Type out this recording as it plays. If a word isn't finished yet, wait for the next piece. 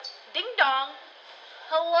Ding dong.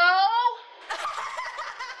 Hello?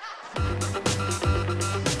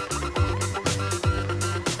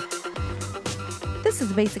 This is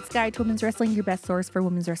the Basics Guide to Women's Wrestling, your best source for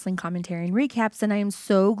women's wrestling commentary and recaps. And I am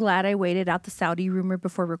so glad I waited out the Saudi rumor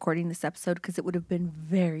before recording this episode because it would have been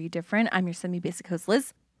very different. I'm your semi-basic host,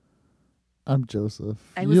 Liz. I'm Joseph.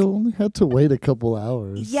 You only had to wait a couple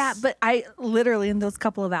hours. Yeah, but I literally in those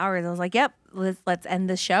couple of hours, I was like, yep, let's end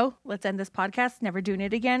this show. Let's end this podcast. Never doing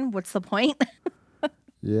it again. What's the point?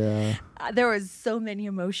 Yeah. There was so many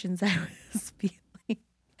emotions I was feeling.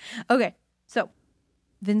 Okay, so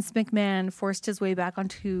Vince McMahon forced his way back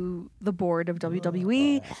onto the board of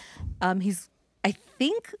WWE. I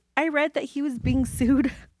think I read that he was being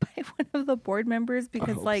sued by one of the board members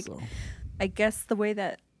because, I guess the way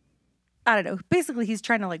that, I don't know, basically he's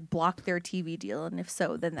trying to block their TV deal. And if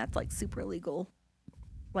so, then that's super illegal,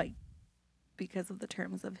 because of the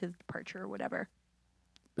terms of his departure or whatever.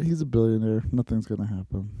 He's a billionaire. Nothing's going to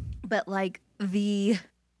happen. But we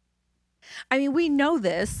know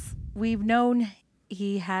this. We've known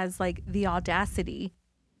he has the audacity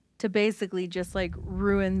to basically just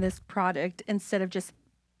ruin this product instead of just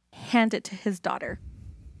hand it to his daughter.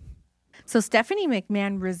 So Stephanie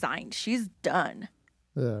McMahon resigned. She's done.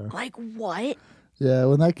 Yeah. What? Yeah,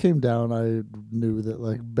 when that came down, I knew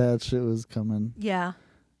that bad shit was coming. Yeah.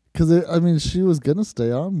 Because, she was going to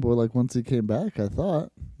stay on board once he came back, I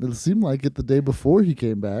thought. It seemed like it the day before he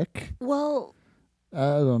came back. Well,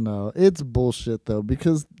 I don't know. It's bullshit, though,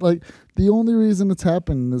 because, the only reason it's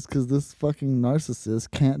happening is because this fucking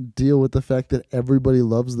narcissist can't deal with the fact that everybody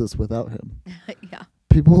loves this without him. yeah.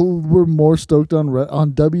 People were more stoked on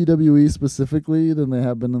WWE specifically than they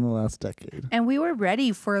have been in the last decade. And we were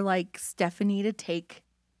ready for, Stephanie to take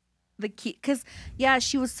the key. Because, yeah,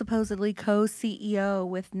 she was supposedly co-CEO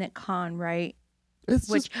with Nick Khan, right?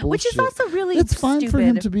 Which is also really It's fine stupid. for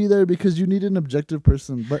him to be there because you need an objective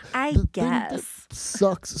person, but I the guess thing that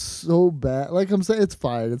sucks so bad. I'm saying, it's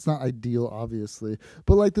fine. It's not ideal, obviously,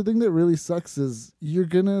 but the thing that really sucks is you're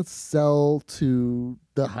gonna sell to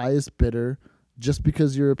the highest bidder just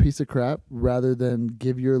because you're a piece of crap, rather than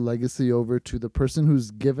give your legacy over to the person who's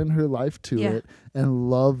given her life to it and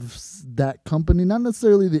loves that company. Not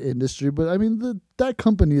necessarily the industry, but that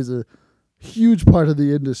company is a huge part of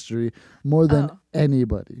the industry more than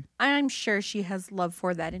anybody. I'm sure she has love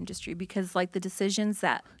for that industry because the decisions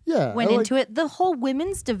that went into it, the whole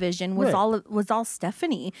women's division was all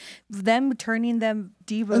Stephanie, them turning them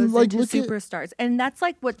divas into superstars. And that's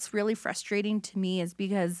what's really frustrating to me is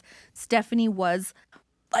because Stephanie was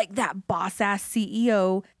that boss ass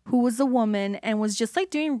CEO who was a woman and was just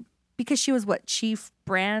doing, because she was chief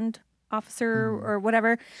brand officer or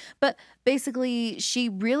whatever, but basically she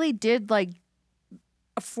really did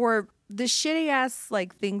for the shitty ass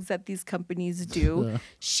things that these companies do.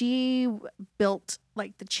 She built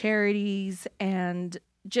the charities and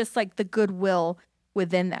just the goodwill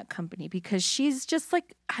within that company, because she's just I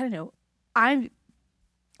don't know,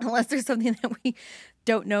 unless there's something that we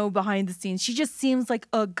don't know behind the scenes, she just seems like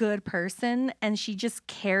a good person, and she just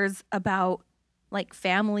cares about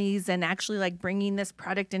families and actually bringing this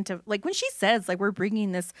product into when she says we're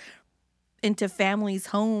bringing this into families'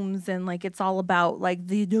 homes and it's all about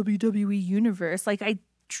the WWE universe. I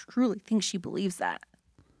truly think she believes that.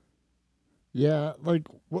 Yeah,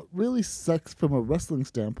 what really sucks from a wrestling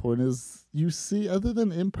standpoint is you see, other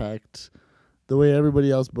than Impact, the way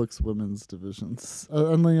everybody else books women's divisions.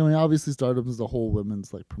 Obviously Stardom is the whole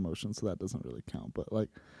women's promotion, so that doesn't really count. But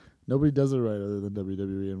nobody does it right other than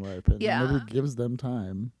WWE, in my opinion. Yeah. Nobody gives them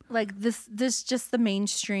time. This just the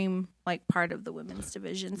mainstream part of the women's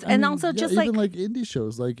divisions, and also yeah, just even indie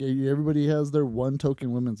shows. Everybody has their one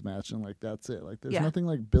token women's match, and that's it. There's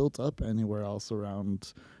nothing built up anywhere else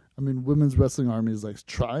around. Women's wrestling army is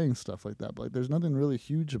trying stuff like that, but there's nothing really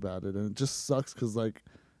huge about it, and it just sucks because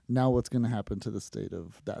now what's going to happen to the state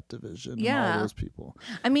of that division and all those people?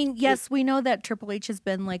 Yes, we know that Triple H has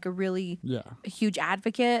been a really huge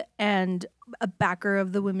advocate and a backer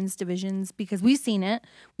of the women's divisions, because we've seen it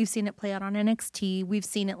play out on NXT. We've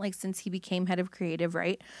seen it since he became head of creative,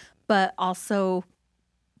 right? But also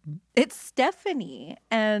it's Stephanie,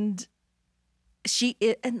 and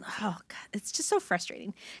oh God, it's just so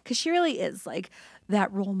frustrating because she really is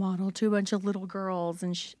that role model to a bunch of little girls,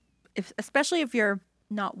 and especially if you're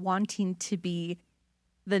not wanting to be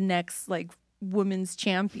the next women's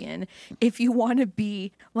champion, if you want to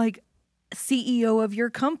be CEO of your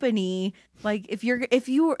company, if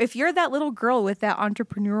you're that little girl with that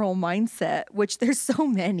entrepreneurial mindset, which there's so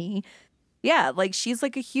many, she's a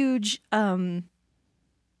huge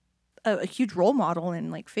a huge role model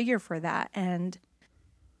and like figure for that. And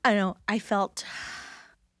I don't know, I felt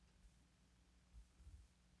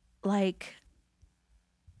like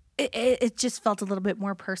it just felt a little bit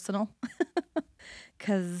more personal.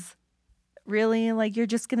 Because really, like, you're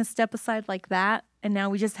just gonna step aside like that, and now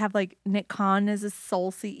we just have like Nick Khan as a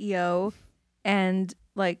sole CEO, and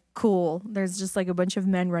like, cool, there's just like a bunch of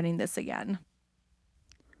men running this again.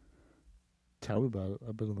 Tell me about it.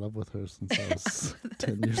 I've been in love with her since I was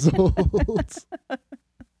 10 years old.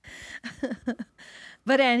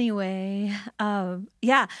 But anyway,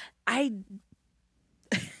 yeah, I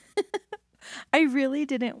I really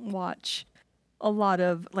didn't watch a lot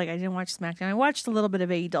of, like, I didn't watch SmackDown. I watched a little bit of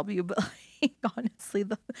AEW, but like, honestly,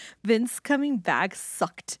 the Vince coming back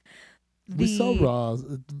sucked. We saw Raw.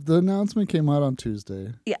 The announcement came out on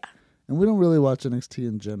Tuesday. Yeah. And we don't really watch NXT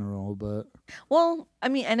in general, but... Well, I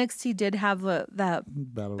mean, NXT did have that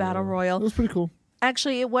Battle Royal. It was pretty cool.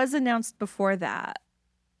 Actually, it was announced before that.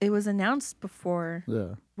 It was announced before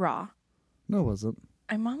Raw. No, it wasn't.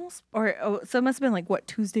 So it must have been like, what,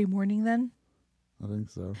 Tuesday morning then? I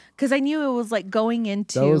think so. Because I knew it was like going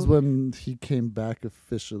into... That was when he came back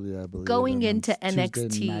officially, I believe. Going into NXT.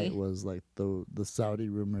 Tuesday night was like the Saudi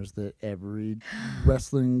rumors that every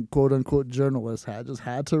wrestling quote-unquote journalist had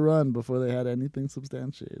to run before they had anything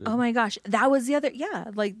substantiated. Oh my gosh. That was the other...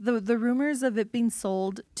 Yeah, like the rumors of it being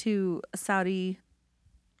sold to a Saudi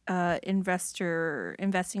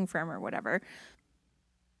investing firm or whatever.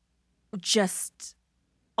 Just...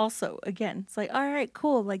 Also, again, it's like, all right,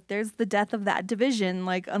 cool. Like, there's the death of that division.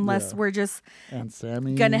 Like, unless we're just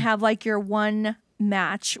gonna have like your one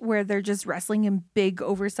match where they're just wrestling in big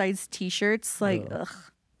oversized t-shirts. Like, ugh.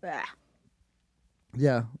 Bah.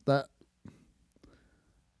 Yeah,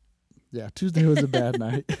 Tuesday was a bad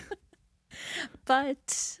night.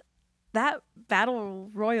 But that Battle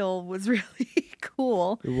Royal was really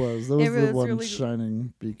cool. It was. That was the one really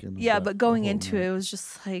shining beacon. Yeah, but going into it was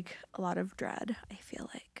just like a lot of dread, I feel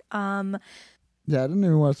like. Yeah, I didn't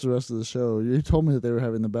even watch the rest of the show. You told me that they were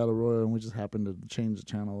having the Battle Royal, and we just happened to change the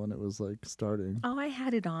channel, and it was like starting. Oh, I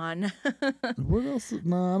had it on. What else?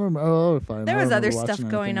 No, I don't know. Oh, fine. There was other stuff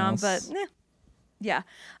going on, but yeah.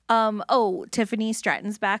 Oh, Tiffany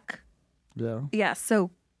Stratton's back. Yeah. Yeah.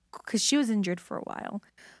 So, because she was injured for a while,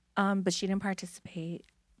 but she didn't participate,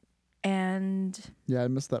 and yeah, I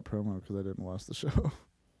missed that promo because I didn't watch the show.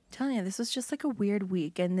 Telling you, this was just like a weird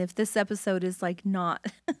week, and if this episode is like not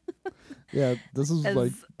yeah, this is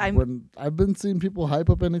like when I've been seeing people hype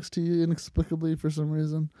up NXT inexplicably for some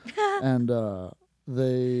reason, and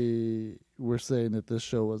they were saying that this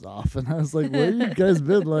show was off, and I was like, where you guys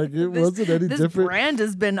been? Like, it wasn't any this different. Brand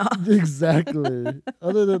has been off. Exactly.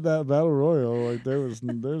 Other than that Battle Royal, like there's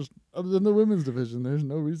other than the women's division, there's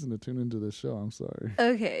no reason to tune into this show. I'm sorry.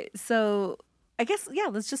 Okay, so I guess, yeah,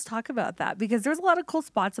 let's just talk about that because there's a lot of cool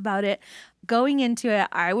spots about it. Going into it,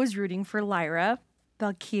 I was rooting for Lyra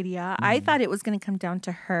Valkyria. I thought it was going to come down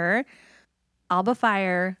to her, Alba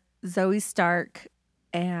Fire, Zoe Stark,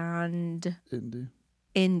 and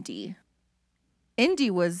Indy. Indy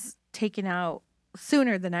was taken out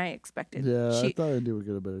sooner than I expected. Yeah, I thought Indy would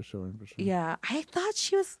get a better showing for sure. Yeah, I thought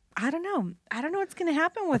she was... I don't know what's going to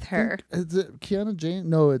happen with her. Is it Kiana Jane?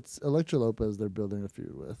 No, it's Elektra Lopez they're building a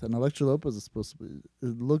feud with. And Elektra Lopez is supposed to be...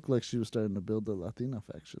 It looked like she was starting to build the Latina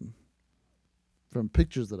faction. From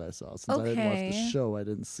pictures that I saw. Since I didn't watch the show, I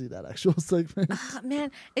didn't see that actual segment.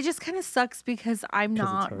 Man, it just kind of sucks because I'm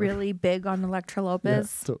not really big on Elektra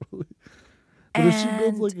Lopez. Yeah, totally. But if she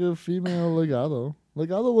builds like a female Legado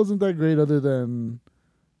wasn't that great other than...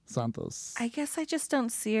 Santos. I guess I just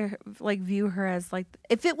don't see her, view her as like,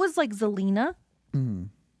 if it was like Zelina,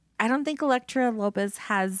 I don't think Elektra Lopez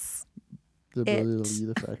has the ability to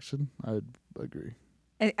lead a faction. I'd agree.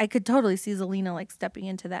 I could totally see Zelina like stepping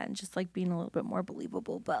into that and just like being a little bit more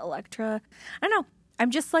believable. But Elektra, I don't know.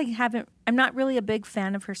 I'm just like I'm not really a big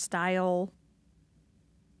fan of her style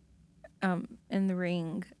in the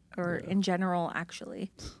ring or in general,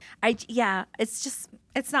 actually. It's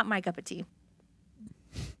not my cup of tea.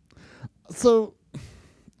 So,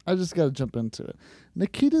 I just got to jump into it.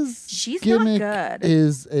 Nikita's She's gimmick not good.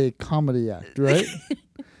 Is a comedy act, right?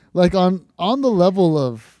 Like on the level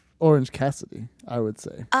of Orange Cassidy, I would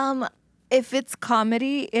say. If it's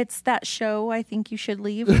comedy, it's that show I think you should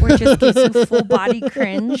leave, or just gives you full body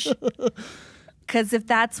cringe. Because if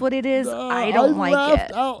that's what it is, I don't like it. I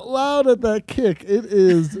laughed out loud at that kick. It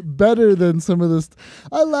is better than some of this.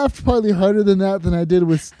 I laughed probably harder than that than I did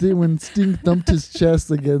with Sting when Sting thumped his chest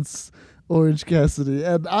against Orange Cassidy,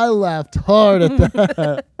 and I laughed hard at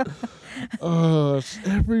that.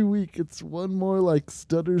 Every week it's one more like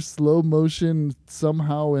stutter slow motion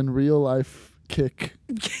somehow in real life kick.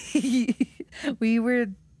 we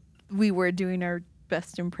were doing our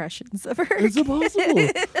best impressions of her. It's impossible.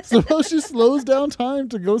 Somehow she slows down time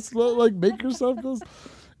to go slow, like make herself go.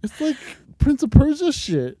 It's like Prince of Persia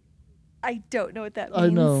shit. I don't know what that means. I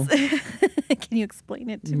know. Can you explain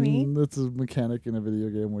it to me? That's a mechanic in a video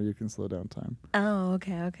game where you can slow down time. Oh,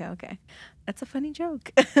 okay. That's a funny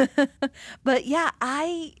joke. But yeah,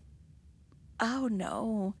 oh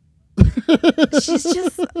no. She's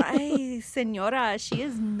just, Senora, she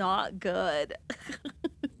is not good.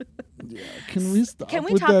 Yeah, can we stop Can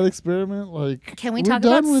we with talk- that experiment? Like, Can we we're talk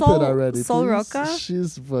done about with Sol- it already. Sol please? Roca?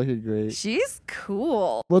 She's fucking great. She's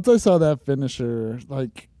cool. Once I saw that finisher,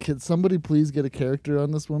 like, can somebody please get a character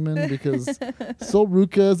on this woman? Because Sol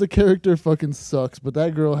Ruca as a character fucking sucks, but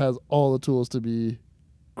that girl has all the tools to be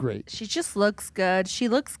great. She just looks good. She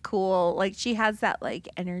looks cool. Like, she has that, like,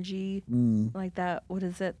 energy, like that, what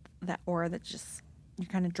is it? That aura that just, you're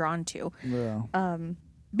kind of drawn to. Yeah.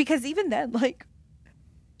 Because even then, like,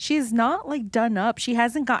 she's not like done up. She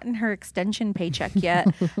hasn't gotten her extension paycheck yet.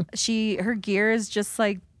 Her gear is just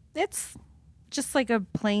like, it's just like a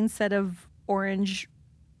plain set of orange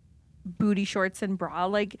booty shorts and bra.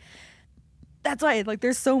 Like, that's why, like,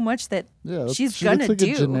 there's so much that she's she gonna looks like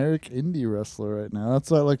do. a generic indie wrestler right now.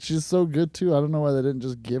 That's why, like, she's so good too. I don't know why they didn't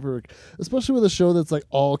just give her, especially with a show that's like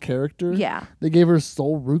all character. Yeah. They gave her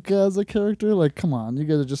Sol Ruca as a character. Like, come on, you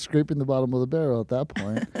guys are just scraping the bottom of the barrel at that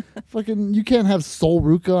point. Fucking, you can't have Sol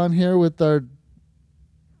Ruca on here with our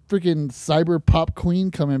freaking cyber pop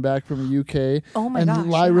queen coming back from the UK. Oh my and gosh,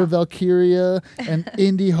 Lyra yeah. Valkyria and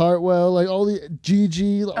Indy Hartwell, like all the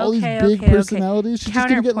Gigi, all these big personalities. She's just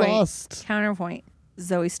gonna get lost. Counterpoint,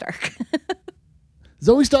 Zoe Stark.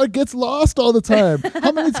 Zoe Stark gets lost all the time.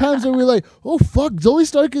 How many times are we like, oh fuck, Zoe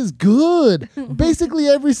Stark is good? Basically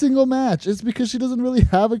every single match. It's because she doesn't really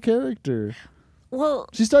have a character. Well,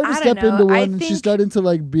 She's starting to I don't step know. into one, I and she's think- starting to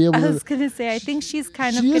like be able I to. was gonna say, I think she's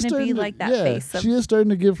kind of she is gonna be starting to- like that yeah, face. Of, she is starting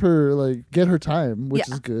to give her like get her time, which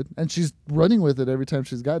Yeah. is good, and she's running with it every time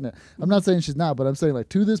she's gotten it. I'm not saying she's not, but I'm saying like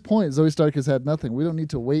to this point, Zoe Stark has had nothing. We don't need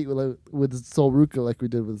to wait with Sol Ruca like we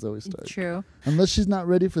did with Zoe Stark. True. Unless she's not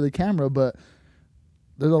ready for the camera, but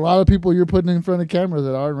there's a lot of people you're putting in front of camera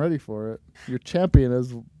that aren't ready for it. Your champion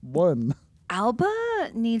has won Alba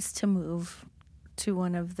needs to move to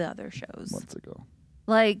one of the other shows. months ago.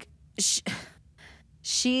 Like,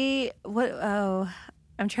 she what? Oh,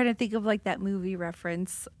 I'm trying to think of like that movie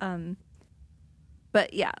reference.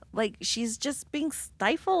 But yeah, like she's just being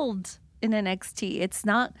stifled in NXT.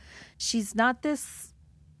 She's not this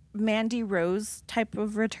Mandy Rose type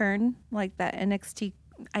of return like that NXT.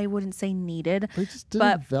 I wouldn't say needed. They just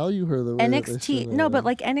didn't value her the way that they NXT, should no, have. but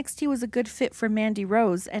like NXT was a good fit for Mandy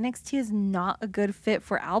Rose. NXT is not a good fit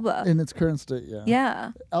for Alba. in its current state, yeah.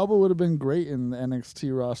 Yeah. Alba would have been great in the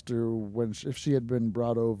NXT roster when if she had been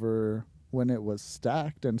brought over when it was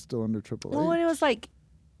stacked and still under Triple H. Well, when it was like,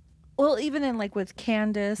 well, even in like with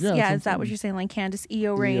Candice, Yeah, yeah, that's is that what what I'm you're saying? Like Candice,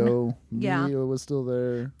 Io Reign, Io, Yeah. Mio was still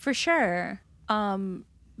there. for sure.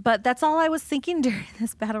 But that's all I was thinking during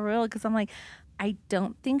this battle royal because I'm like, I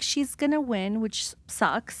don't think she's gonna win, which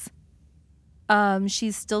sucks.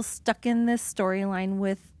 She's still stuck in this storyline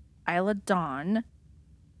with Isla Dawn,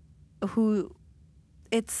 who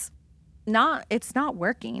it's not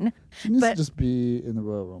working. She needs to But- just be in the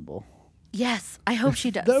Royal Rumble. Yes, I hope she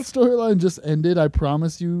does. That storyline just ended. I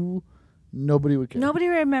promise you, nobody would care. Nobody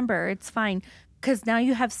remember. It's fine because now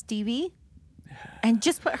you have Stevie, and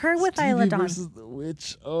just put her with Isla Stevie Dawn. versus the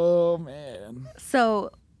Witch. Oh man,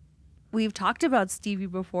 So we've talked about Stevie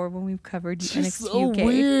before when we've covered she's NXT so UK.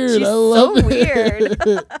 weird. She's I love so it.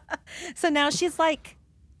 weird. So now she's like,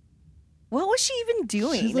 what was she even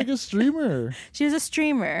doing? She's like a streamer. She was a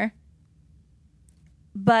streamer,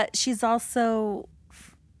 but she's also.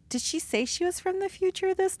 Did she say she was from the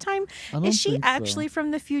future this time? I don't Is she think so. actually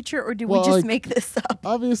from the future, or did Well, we just like, make this up?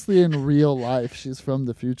 Obviously, in real life, she's from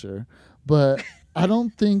the future, but I don't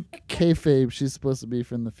think kayfabe she's supposed to be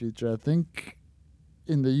from the future. I think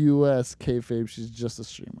in the U.S. kayfabe she's just a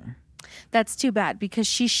streamer. That's too bad because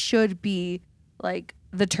she should be like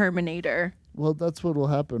the Terminator. Well, that's what will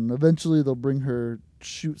happen. Eventually, they'll bring her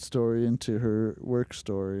shoot story into her work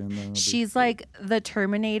story, and then it'll be She's like the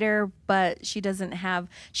Terminator, but she doesn't have.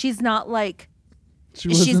 She's not like. She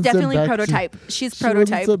She's wasn't sent definitely back to- prototype. She's She wasn't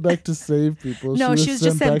prototype. sent back to save people. No, she she was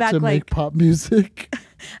just sent back, to like- make pop music.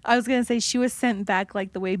 I was gonna say she was sent back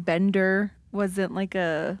like the way Bender wasn't like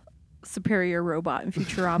a superior robot in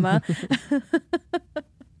Futurama.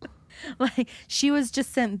 Like she was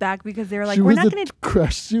just sent back because they were like, she we're was not a gonna.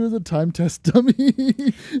 crash. She was a time test dummy.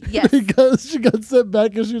 Yes. Because she got sent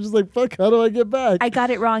back, and she was just like, "Fuck, how do I get back?" I got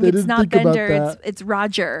it wrong. They It's didn't not think about Bender. that. It's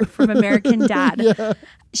Roger from American Dad. Yeah.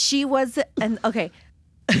 She was, and okay.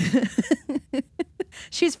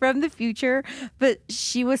 She's from the future, but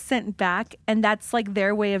she was sent back, and that's like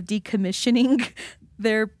their way of decommissioning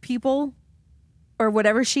their people or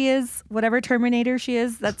whatever she is, whatever Terminator she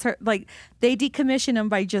is. That's her. Like, they decommission them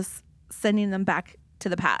by just sending them back to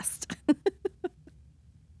the past.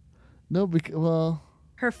 No, well,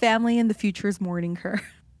 her family in the future is mourning her.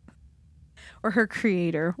 Or her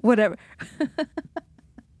creator, whatever.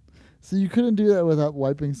 So you couldn't do that without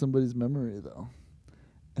wiping somebody's memory, though.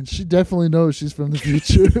 And she definitely knows she's from the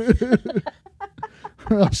future.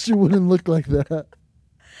 Or else she wouldn't look like that.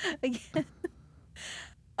 Again.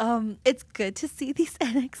 It's good to see these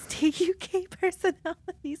NXT UK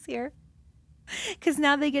personalities here. Because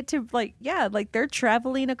now they get to, like, they're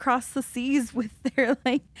traveling across the seas with their,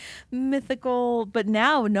 like, mythical, but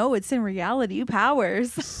now, no, it's in reality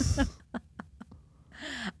powers.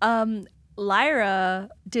 Lyra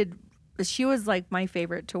she was like my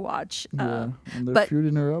favorite to watch. And they're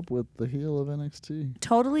feuding her up with the heel of NXT.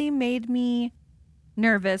 Totally made me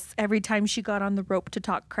nervous every time she got on the rope to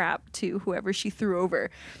talk crap to whoever she threw over.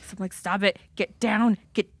 So I'm like, stop it, get down,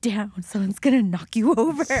 someone's gonna knock you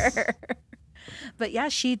over. But yeah,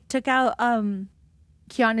 she took out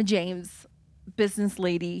Kiana James, business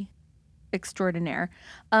lady extraordinaire.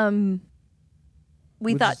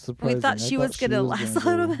 We thought she was gonna last a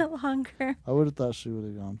little bit longer. I would have thought she would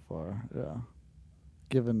have gone far, yeah.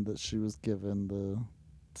 Given that she was given the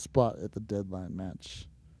spot at the deadline match,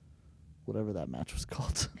 whatever that match was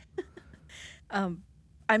called. I'm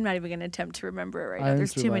not even gonna attempt to remember it right now.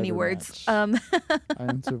 There's too many words. Iron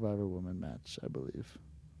Survivor Woman match, I believe.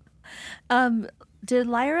 Did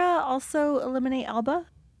Lyra also eliminate Alba?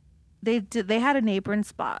 They had an apron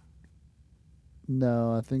spot.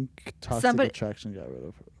 No, I think Toxic Attraction got rid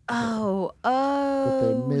of her. Oh. But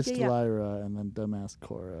they missed Lyra, and then dumbass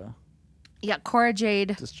Cora. Yeah, Cora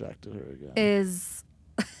Jade distracted her again.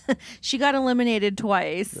 She got eliminated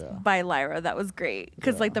twice by Lyra. That was great.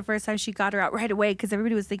 Because like the first time she got her out right away, because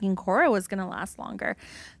everybody was thinking Cora was going to last longer.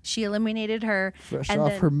 She eliminated her. Fresh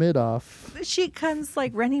off her mid-off. She comes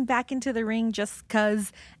like running back into the ring just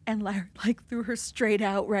because, and Lyra like threw her straight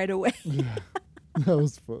out right away. Yeah. That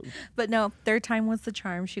was fun. But no, third time was the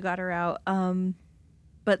charm. She got her out.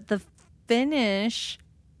 But the finish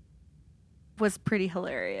was pretty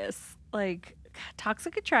hilarious. Like,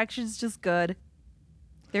 Toxic Attraction is just good.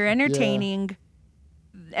 They're entertaining.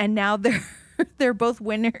 Yeah. And now they're both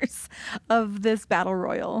winners of this battle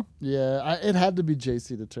royal. Yeah, it had to be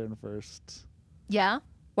JC to turn first. Yeah?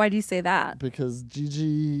 Why do you say that? Because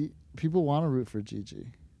Gigi, people want to root for Gigi.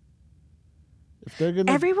 If they're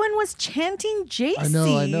everyone was chanting JC.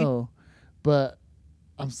 I know. But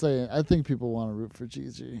I'm saying, I think people want to root for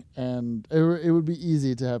Gigi. And it would be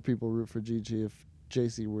easy to have people root for Gigi if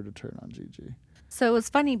JC were to turn on Gigi. So it was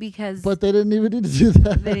funny because... But they didn't even need to do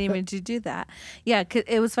that. They didn't even need to do that. Yeah,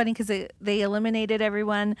 it was funny because they eliminated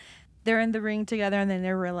everyone. They're in the ring together, and then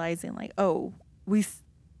they're realizing, like, oh, we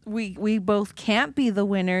both can't be the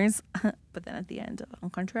winners. But then at the end, au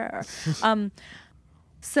contraire.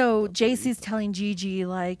 So JC's telling Gigi,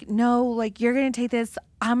 like, no, like, you're going to take this.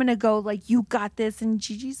 I'm going to go, like, you got this. And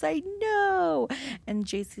Gigi's like, no. And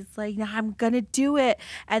JC's like, no, I'm going to do it.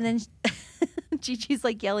 And then Gigi's,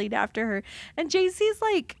 like, yelling after her. And JC's,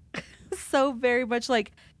 like, so very much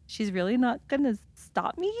like, she's really not going to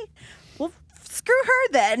stop me? Well, screw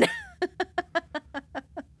her then.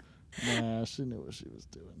 Nah, she knew what she was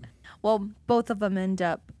doing. Well, both of them end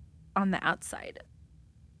up on the outside,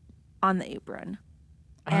 on the apron.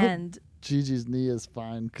 And Gigi's knee is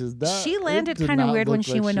fine because that she landed kind of weird when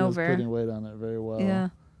she went over. Was putting weight on it very well. Yeah.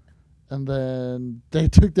 And then they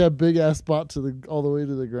took that big ass spot all the way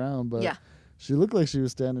to the ground, but she looked like she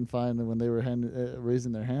was standing fine when they were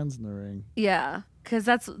raising their hands in the ring. Yeah, because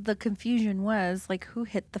that's the confusion was like who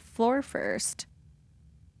hit the floor first,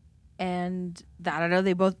 and I don't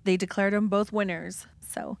know. They declared them both winners,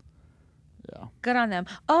 so yeah, good on them.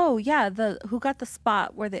 Oh yeah, who got the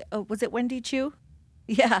spot where was it Wendy Chu?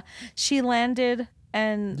 Yeah, she landed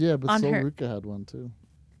and but Sol Ruka had one too.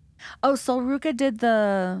 Oh, Sol Ruka did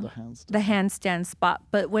the handstand spot,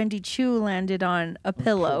 but Wendy Chu landed on a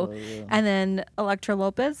pillow, and then Elektra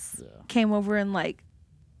Lopez came over and like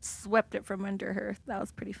swept it from under her. That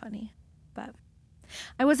was pretty funny, but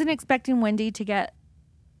I wasn't expecting Wendy to get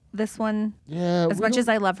this one. Yeah, as much as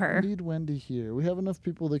I love her, we need Wendy here. We have enough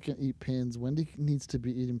people that can eat pins. Wendy needs to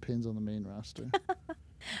be eating pins on the main roster.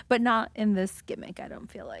 But not in this gimmick, I don't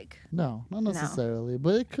feel like. No, not necessarily.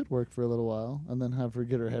 But it could work for a little while and then have her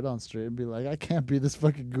get her head on straight and be like, I can't be this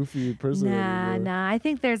fucking goofy person anymore. Nah. I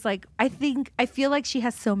think there's like, I feel like she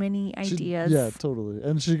has so many ideas. Yeah, totally.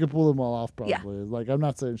 And she could pull them all off probably. Yeah. Like, I'm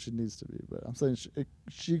not saying she needs to be, but I'm saying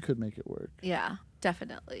she could make it work. Yeah.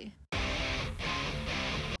 Definitely.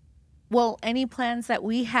 Well, any plans that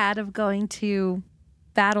we had of going to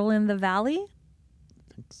Battle in the Valley?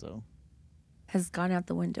 I think so. Has gone out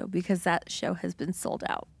the window because that show has been sold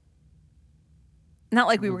out. Not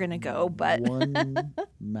like we were going to go, but one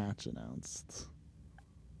match announced.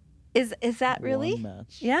 Is that really? One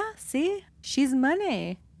match. Yeah, see? She's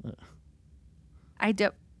money. I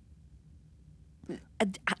don't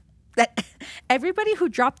everybody who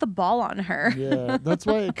dropped the ball on her. Yeah, that's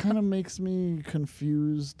why it kind of makes me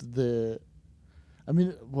confused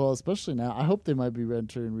especially now, I hope they might be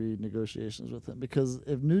entering renegotiations with him, because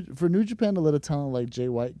for New Japan to let a talent like Jay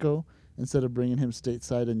White go instead of bringing him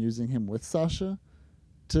stateside and using him with Sasha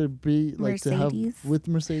to be like Mercedes. to have with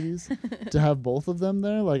Mercedes to have both of them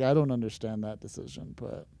there, like I don't understand that decision,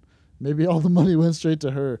 but maybe all the money went straight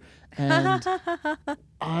to her. And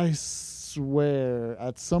I swear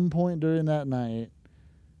at some point during that night,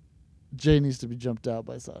 Jay needs to be jumped out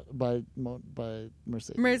by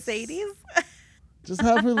Mercedes. Mercedes? Just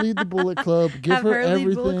have her lead the Bullet Club. Give her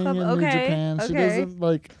everything in New Japan. She doesn't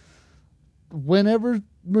like. Whenever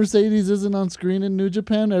Mercedes isn't on screen in New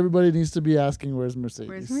Japan, everybody needs to be asking, "Where's Mercedes?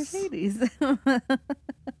 Where's Mercedes?"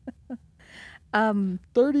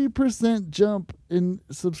 30% jump in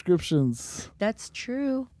subscriptions. That's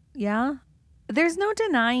true. Yeah, there's no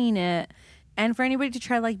denying it. And for anybody to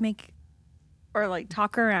try make or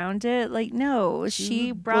talk around it, no,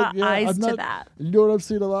 she brought eyes to that. You know what I'm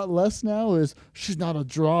seeing a lot less now is she's not a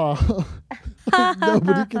draw.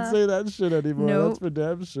 Nobody can say that shit anymore. Nope. That's for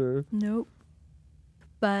damn sure. Nope.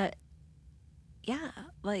 But yeah,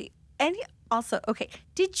 and also, okay,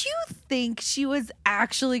 did you think she was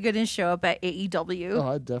actually going to show up at AEW? Oh,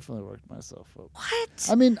 I definitely worked myself up. What?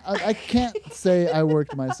 I mean, I can't say I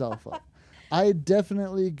worked myself up. I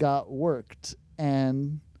definitely got worked,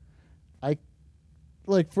 and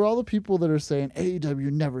for all the people that are saying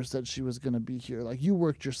AEW never said she was going to be here, you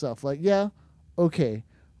worked yourself. Yeah, okay.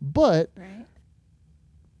 But right.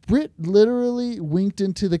 Britt literally winked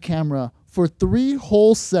into the camera for 3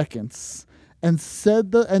 whole seconds and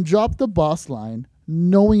dropped the boss line,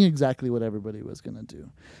 knowing exactly what everybody was going to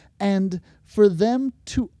do. And for them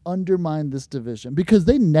to undermine this division, because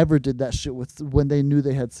they never did that shit when they knew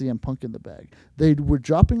they had CM Punk in the bag. They were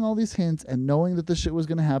dropping all these hints and knowing that the shit was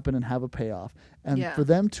going to happen and have a payoff. And for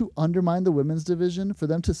them to undermine the women's division, for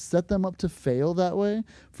them to set them up to fail that way,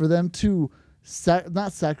 for them to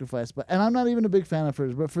not sacrifice, and I'm not even a big fan of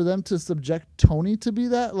hers, but for them to subject Tony to be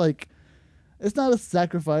that, it's not a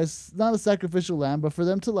sacrifice, not a sacrificial lamb, but for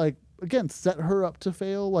them to again set her up to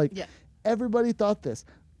fail, everybody thought this.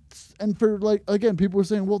 And for again, people were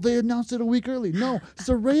saying, well, they announced it a week early. No,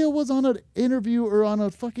 Saraya was on an interview or on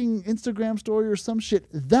a fucking Instagram story or some shit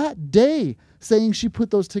that day saying she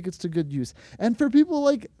put those tickets to good use. And for people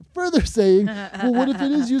further saying, well, what if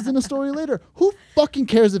it is used in a story later? Who fucking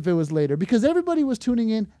cares if it was later? Because everybody was tuning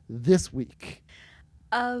in this week.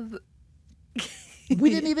 We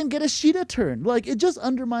didn't even get a Shida turn. It just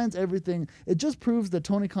undermines everything. It just proves that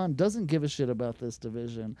Tony Khan doesn't give a shit about this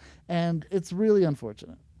division. And it's really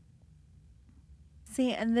unfortunate.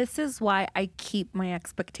 See, and this is why I keep my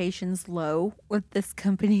expectations low with this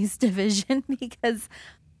company's division, because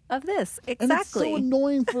of this. Exactly. And it's so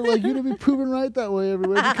annoying for you to be proven right that way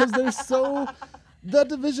everywhere, because that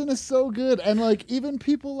division is so good. And even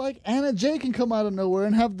people like Anna Jay can come out of nowhere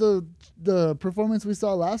and have the performance we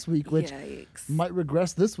saw last week, which might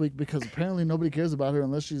regress this week because apparently nobody cares about her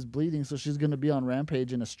unless she's bleeding. So she's going to be on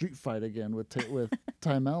Rampage in a street fight again with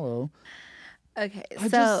Ty Mello. Okay,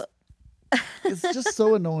 it's just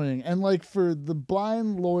so annoying. And for the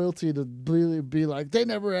blind loyalty to be they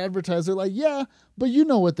never advertised. They're yeah, but you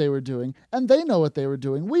know what they were doing. And they know what they were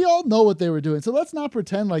doing. We all know what they were doing. So let's not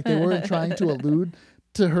pretend they weren't trying to allude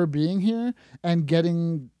to her being here and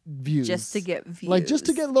getting views. Just to get views. Just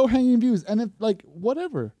to get low-hanging views. And if,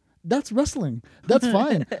 whatever. That's wrestling. That's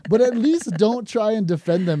fine. But at least don't try and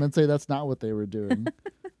defend them and say that's not what they were doing.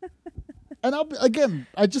 And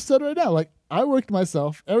I just said right now, I worked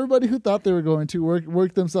myself. Everybody who thought they were going to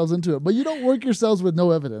work themselves into it. But you don't work yourselves with no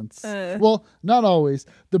evidence. Well, not always.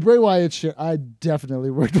 The Bray Wyatt shit, I definitely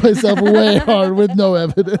worked myself way hard with no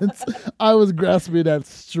evidence. I was grasping at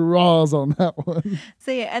straws on that one.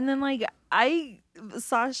 So yeah, and then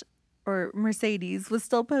Sasha or Mercedes was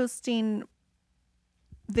still posting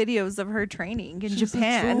videos of her training in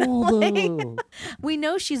Japan. A troll, we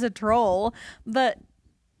know she's a troll, but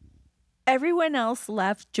everyone else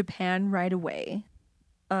left Japan right away.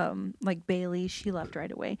 Bailey, she left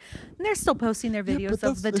right away. And they're still posting their videos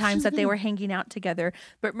of the times that they were hanging out together.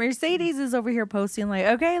 But Mercedes is over here posting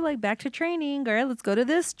okay, back to training, or let's go to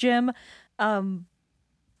this gym.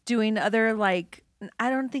 Doing other I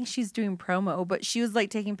don't think she's doing promo, but she was like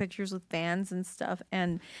taking pictures with fans and stuff.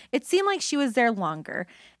 And it seemed like she was there longer.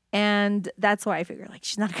 And that's why I figured like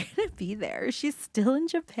she's not going to be there. She's still in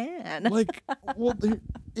Japan. Like, well,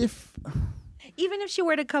 if even if she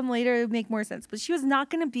were to come later, it would make more sense. But she was not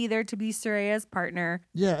going to be there to be Saraya's partner.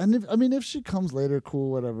 Yeah, and if she comes later,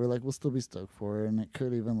 cool, whatever. Like, we'll still be stoked for her, and it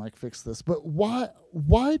could even like fix this. But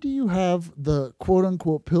why do you have the quote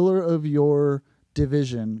unquote pillar of your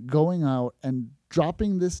division going out and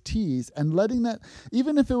dropping this tease and letting that,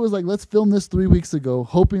 even if it was like, let's film this 3 weeks ago,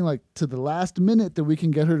 hoping like to the last minute that we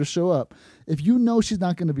can get her to show up. If you know she's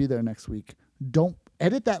not going to be there next week, don't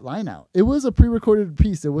edit that line out. It was a pre-recorded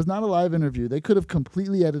piece. It was not a live interview. They could have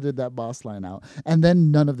completely edited that boss line out, and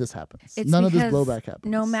then none of this happens. None of this blowback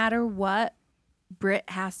happens. No matter what, Britt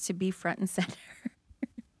has to be front and center.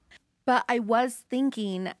 But I was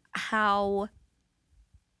thinking how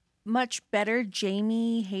much better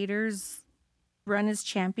Jamie Hayter's run as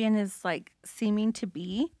champion is like seeming to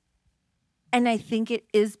be. And I think it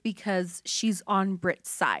is because she's on Britt's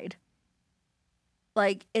side.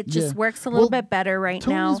 Like, it just works a little bit better right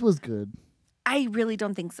now. Tony's was good. I really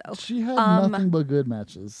don't think so. She had nothing but good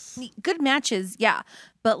matches. Good matches, yeah.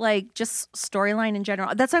 But, like, just storyline in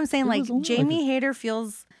general. That's what I'm saying. Like, Jamie Hayter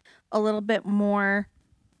feels a little bit more,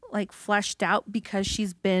 like, fleshed out because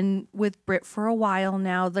she's been with Britt for a while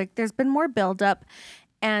now. Like, there's been more buildup.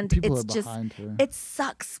 And People it's are just, behind her. it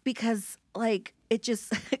sucks because, like, it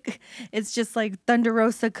just, it's just like Thunder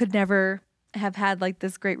Rosa could never have had like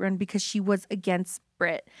this great run because she was against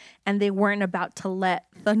Britt and they weren't about to let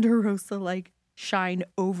Thunder Rosa like shine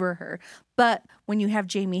over her. But when you have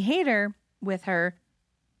Jamie Hayter with her,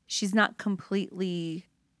 she's not completely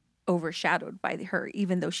overshadowed by her,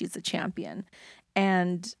 even though she's a champion.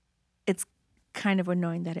 And it's kind of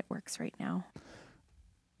annoying that it works right now.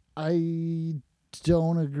 I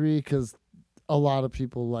don't agree because a lot of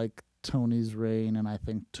people like Tony's reign, and I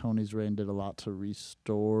think Tony's reign did a lot to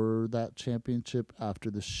restore that championship after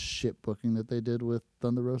the shit booking that they did with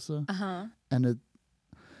Thunder Rosa. And it,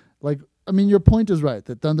 like, I mean, your point is right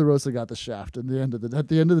that Thunder Rosa got the shaft. At the end of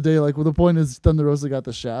the day, like, well, the point is Thunder Rosa got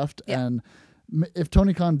the shaft, and if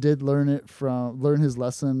Tony Khan did learn his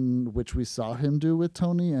lesson, which we saw him do with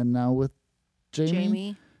Tony, and now with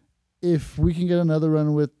Jamie, if we can get another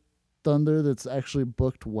run with Thunder that's actually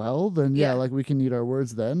booked well, then like we can eat our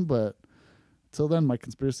words then. But till then, my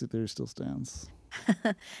conspiracy theory still stands.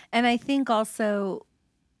 And I think also,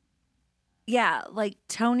 like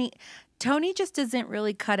Tony just isn't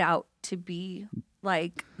really cut out to be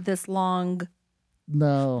like this long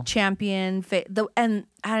champion. And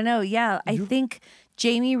I don't know. Yeah, I think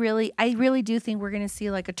Jamie I really do think we're gonna see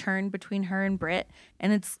like a turn between her and Britt,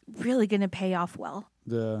 and it's really gonna pay off well.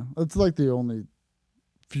 Yeah, it's like the only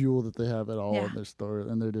fuel that they have at all in their story,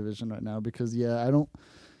 in their division right now, because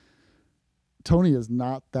Tony is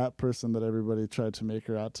not that person that everybody tried to make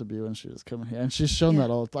her out to be when she was coming here, and she's shown that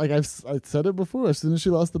all. Like I said it before, as soon as she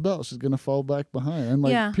lost the belt, she's gonna fall back behind. And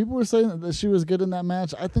like people were saying that she was good in that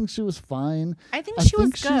match. I think she was fine. I think she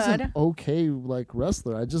was good. She's an okay like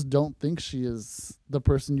wrestler. I just don't think she is the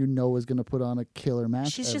person is gonna put on a killer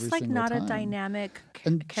match. She's just like not a dynamic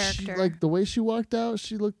character. She, like the way she walked out,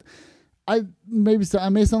 she looked. I may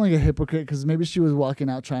sound like a hypocrite because maybe she was walking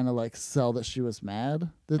out trying to like sell that she was mad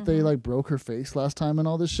that they like broke her face last time and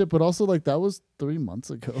all this shit, but also like that was 3 months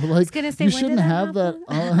ago. Like you shouldn't have that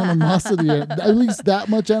animosity, at least that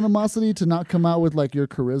much animosity, to not come out with like your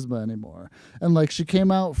charisma anymore. And like she came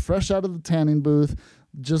out fresh out of the tanning booth,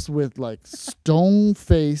 just with like stone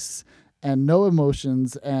face and no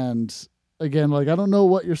emotions. And again, like, I don't know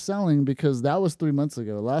what you're selling because that was 3 months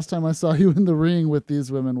ago. Last time I saw you in the ring with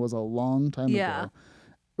these women was a long time ago.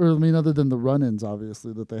 Or, I mean, other than the run-ins,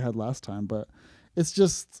 obviously, that they had last time. But it's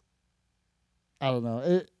just, I don't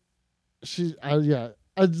know.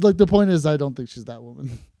 Like, the point is, I don't think she's that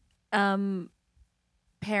woman.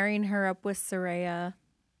 Pairing her up with Saraya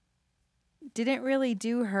didn't really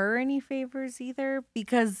do her any favors either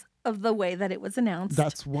because of the way that it was announced.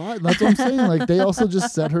 That's what I'm saying. Like, they also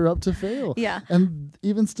just set her up to fail. Yeah. And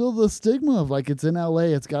even still, the stigma of like, it's in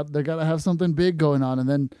LA, they gotta have something big going on, and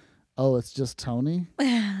then it's just Tony,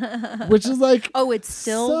 which is like, it's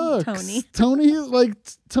still sucks.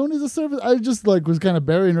 Tony's a service. I just like was kind of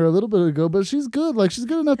burying her a little bit ago, but she's good. Like, she's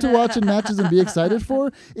good enough to watch in matches and be excited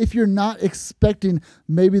for if you're not expecting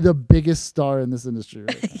maybe the biggest star in this industry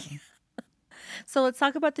right now. So let's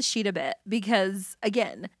talk about the Shida bit, because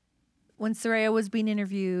again, when Saraya was being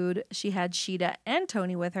interviewed, she had Shida and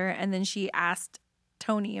Tony with her, and then she asked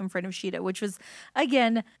Tony in front of Shida, which was,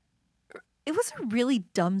 again, it was a really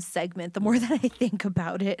dumb segment the more that I think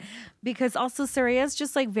about it, because also Saraya's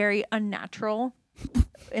just like very unnatural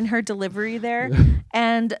in her delivery there.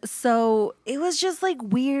 And so it was just like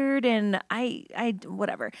weird, and I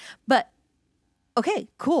whatever. But okay,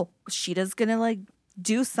 cool. Sheeta's gonna like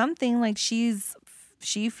do something. Like she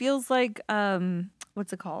feels like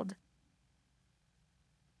what's it called?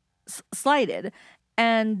 Slighted.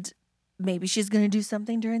 And maybe she's gonna do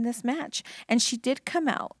something during this match. And she did come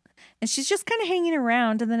out. And she's just kind of hanging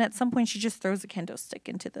around, and then at some point she just throws a kendo stick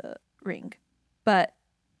into the ring. But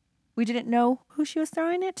we didn't know who she was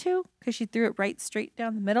throwing it to because she threw it right straight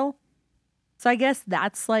down the middle. So I guess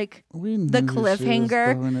that's like the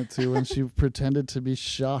cliffhanger. Throwing it to when she pretended to be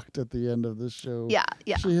shocked at the end of the show.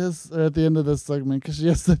 Yeah. She has at the end of this segment because she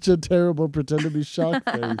has such a terrible pretend to be shocked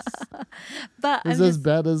face. But it's as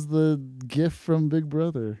bad as the GIF from Big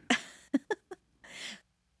Brother.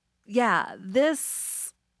 Yeah,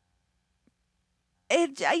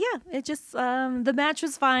 it just the match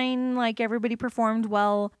was fine. Like everybody performed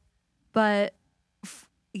well, but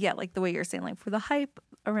like the way you're saying, like for the hype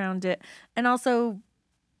around it, and also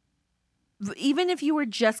even if you were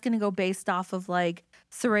just gonna go based off of like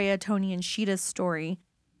Saraya, Tony, and Sheeta's story,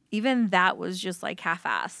 even that was just like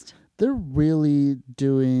half-assed. They're really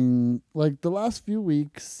doing like the last few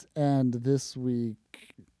weeks and this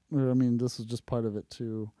week, or I mean, this was just part of it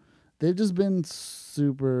too. They've just been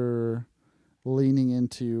super leaning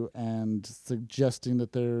into and suggesting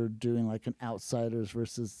that they're doing like an outsiders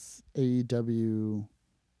versus AEW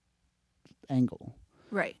angle.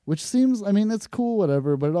 Right. Which seems, I mean, it's cool,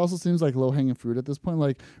 whatever, but it also seems like low-hanging fruit at this point.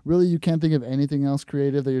 Like, really, you can't think of anything else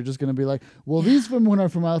creative that you're just going to be like, well, these women are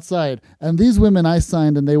from outside, and these women I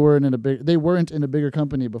signed, and they weren't in a bigger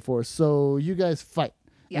company before, so you guys fight,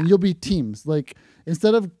 and you'll be teams. Like,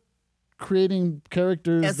 instead of creating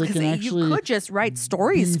characters that can actually you could just write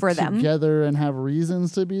stories for them together and have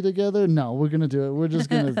reasons to be together. No, we're gonna do it. We're just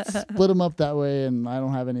gonna split them up that way, and I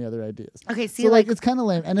don't have any other ideas. Okay, see, so like it's kind of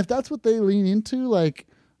lame. And if that's what they lean into, like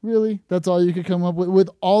really, that's all you could come up with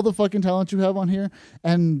all the fucking talent you have on here,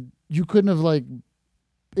 and you couldn't have like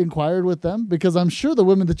inquired with them, because I'm sure the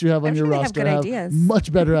women that you have on your roster have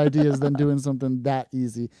much better ideas than doing something that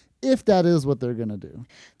easy, if that is what they're gonna do.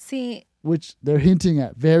 See. Which they're hinting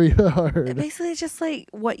at very hard. Basically, it's just like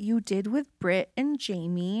what you did with Britt and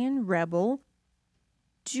Jamie and Rebel.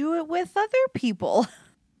 Do it with other people.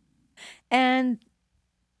 And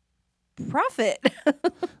profit.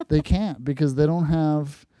 They can't, because they don't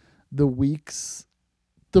have the weeks.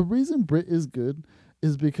 The reason Britt is good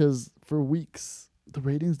is because for weeks, the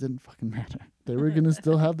ratings didn't fucking matter. They were going to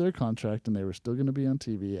still have their contract, and they were still going to be on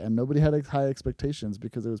TV, and nobody had high expectations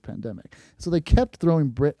because it was pandemic. So they kept throwing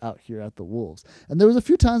Britt out here at the Wolves. And there was a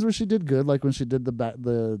few times where she did good, like when she did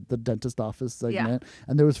the dentist office segment,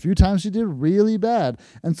 and there was a few times she did really bad.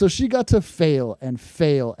 And so she got to fail and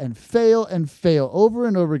fail and fail and fail over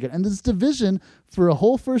and over again. And this division for a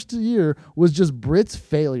whole first year was just Britt's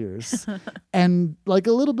failures and like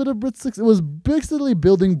a little bit of Britt's success. It was basically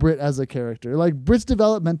building Britt as a character. Like Britt's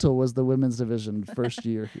developmental was the women's division first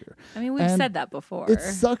year here. I mean, we've said that before. It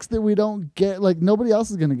sucks that we don't get, like, nobody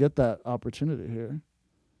else is going to get that opportunity here.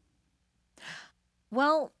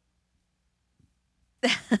 Well,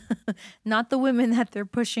 not the women that they're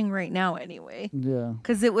pushing right now anyway. Yeah.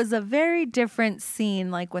 Because it was a very different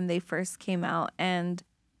scene like when they first came out, and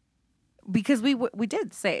because we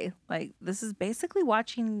did say like this is basically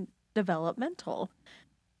watching developmental,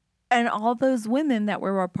 and all those women that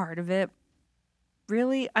were a part of it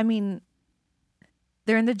really, I mean,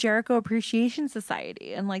 they're in the Jericho Appreciation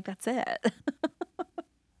Society, and like that's it.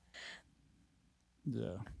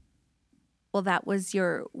 Yeah. Well, that was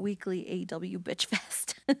your weekly AEW bitch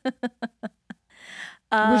fest.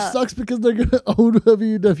 Which sucks because they're going to own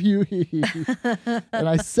WWE. And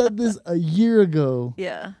I said this a year ago.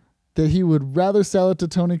 Yeah. That he would rather sell it to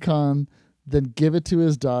Tony Khan than give it to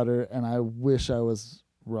his daughter, and I wish I was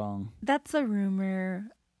wrong. That's a rumor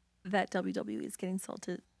that WWE is getting sold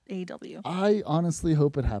to AEW. I honestly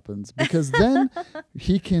hope it happens, because then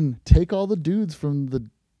he can take all the dudes from the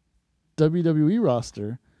WWE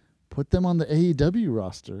roster, put them on the AEW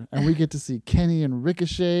roster, and we get to see Kenny and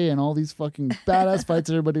Ricochet and all these fucking badass fights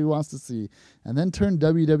everybody wants to see, and then turn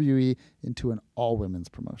WWE into an all-women's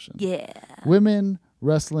promotion. Yeah. Women,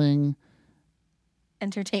 wrestling,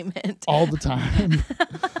 entertainment. All the time.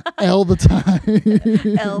 All the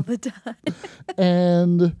time. All the time.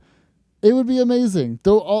 And it would be amazing.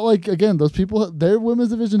 Though, all, like, again, those people, their women's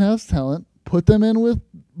division has talent. Put them in with,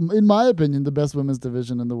 in my opinion, the best women's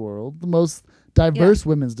division in the world. The most diverse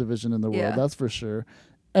women's division in the world, that's for sure.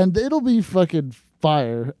 And it'll be fucking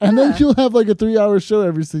fire. And then you'll have like a 3-hour show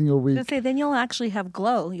every single week. I was gonna say, then you'll actually have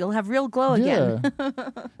glow. You'll have real glow again.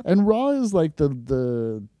 And Raw is like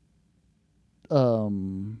the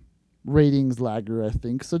ratings lagger, I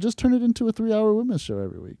think. So just turn it into a 3-hour women's show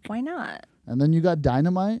every week. Why not? And then you got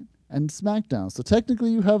Dynamite and SmackDown. So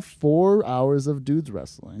technically you have 4 hours of dudes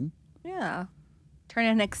wrestling. Yeah.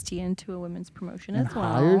 Turn NXT into a women's promotion as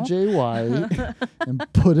well. Hire Jay White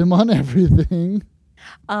and put him on everything.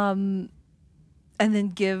 And then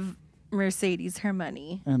give Mercedes her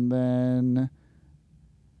money. And then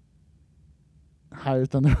hire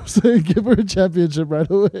Thunder Rosa and give her a championship right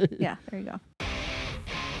away. Yeah, there you go.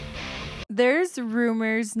 There's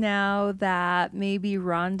rumors now that maybe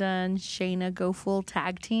Ronda and Shayna go full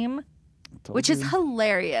tag team, which is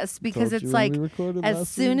hilarious because it's like as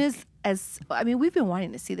soon as I mean, we've been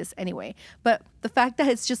wanting to see this anyway, but the fact that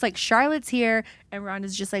it's just like Charlotte's here and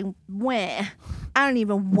Ronda's just like, wah, I don't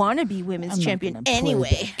even want to be women's champion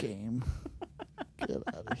anyway. Game. Get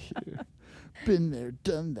out of here. Been there,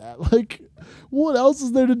 done that. Like, what else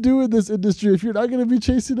is there to do in this industry? If you're not going to be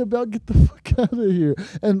chasing a belt, get the fuck out of here.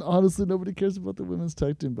 And honestly, nobody cares about the women's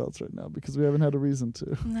tag team belts right now because we haven't had a reason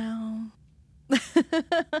to. No.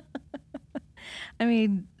 I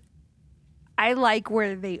mean, I like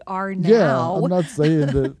where they are now. Yeah, I'm not saying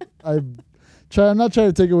that I'm not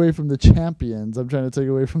trying to take away from the champions. I'm trying to take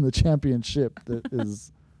away from the championship that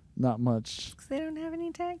is not much. Because they don't have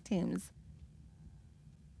any tag teams.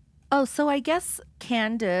 Oh, so I guess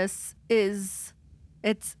Candace it's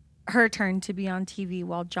her turn to be on TV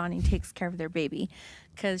while Johnny takes care of their baby.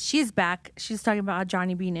 Because she's back. She's talking about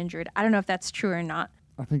Johnny being injured. I don't know if that's true or not.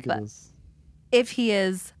 I think it is. If he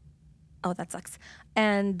is, oh, that sucks.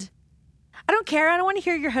 And I don't care. I don't want to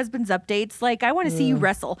hear your husband's updates. Like, I want to see you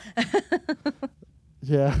wrestle.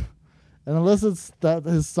 Yeah. And unless it's that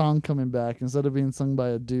his song coming back instead of being sung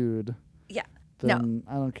by a dude. Yeah. Then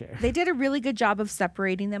I don't care. They did a really good job of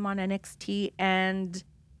separating them on NXT, and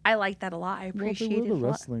I like that a lot. I appreciate it a lot. The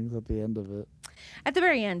wrestling's at the end of it. At the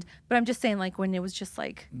very end. But I'm just saying, like, when it was just,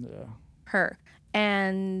 like, her.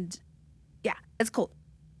 And, yeah, it's cool.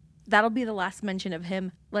 That'll be the last mention of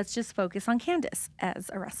him. Let's just focus on Candace as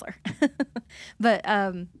a wrestler. But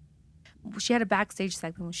she had a backstage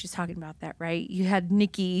segment when she was talking about that, right? You had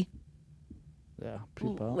Nikki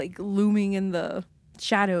like looming in the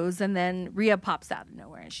shadows, and then Rhea pops out of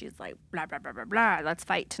nowhere and she's like, blah, blah, blah, blah, blah, let's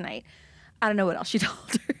fight tonight. I don't know what else she told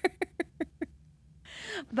her.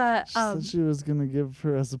 But she said she was going to give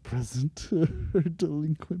her as a present to her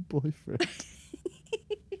delinquent boyfriend.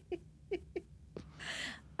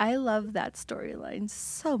 I love that storyline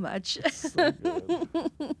so much. So good.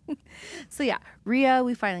 So yeah, Rhea,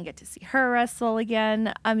 we finally get to see her wrestle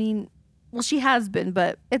again. I mean, well, she has been,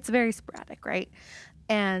 but it's very sporadic, right?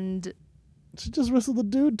 And she just wrestled a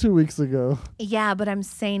dude 2 weeks ago. Yeah, but I'm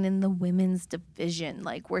saying in the women's division,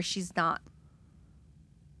 like where she's not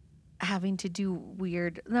having to do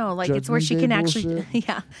weird. No, like it's where she can actually.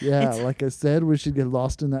 Yeah, like I said, where she'd get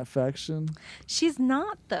lost in that faction. She's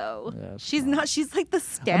not though. Yeah, she's not. She's like the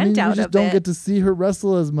standout. I mean, you just don't get to see her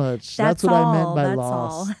wrestle as much. That's what I meant by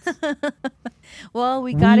lost. Well,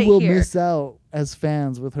 we got it here. We will miss out as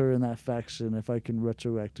fans with her in that faction if I can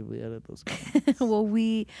retroactively edit those comments. Well,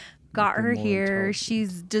 we got her here.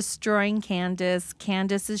 She's destroying Candace.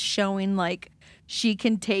 Candace is showing like she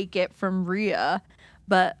can take it from Rhea.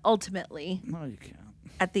 But ultimately, no, you can't.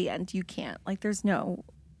 At the end, you can't. Like, there's no.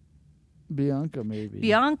 Bianca,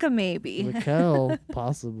 maybe. Raquel,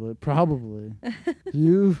 possibly. Probably.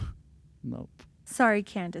 You, nope. Sorry,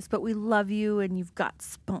 Candace, but we love you and you've got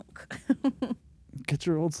spunk. Get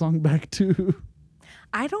your old song back, too.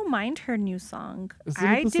 I don't mind her new song. Isn't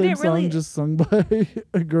it the same song just sung by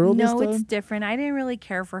a girl this time? No, it's different. I didn't really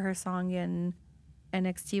care for her song in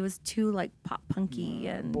NXT. It was too like pop punky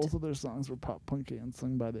and both of their songs were pop punky and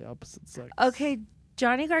sung by the opposite sex. Okay,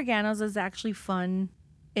 Johnny Gargano's is actually fun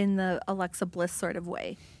in the Alexa Bliss sort of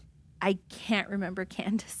way. I can't remember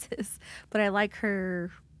Candace's, but I like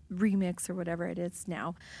her remix or whatever it is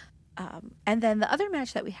now. And then the other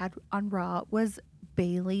match that we had on Raw was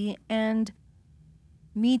Bayley and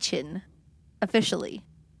Michin. Officially,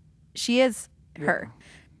 she is her.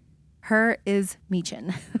 Her is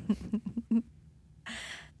Michin.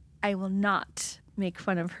 I will not make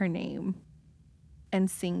fun of her name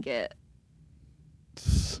and sing it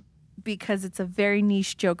because it's a very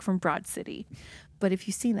niche joke from Broad City. But if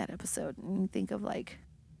you've seen that episode and you think of like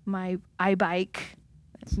my iBike,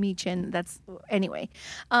 Michin, that's anyway.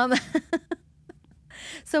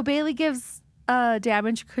 So Bayley gives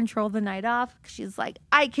Damage Control the night off. She's like,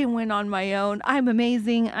 I can win on my own. I'm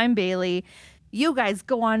amazing. I'm Bayley. You guys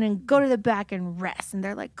go on and go to the back and rest. And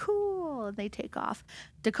they're like, cool. And they take off.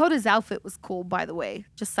 Dakota's outfit was cool, by the way.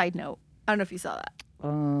 Just side note. I don't know if you saw that.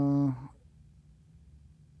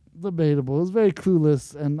 Debatable. It was very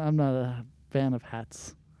clueless, and I'm not a fan of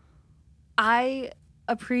hats. I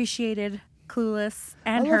appreciated Clueless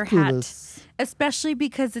and I her love Clueless. hat, especially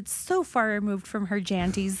because it's so far removed from her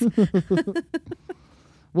janties.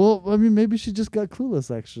 Well, I mean, maybe she just got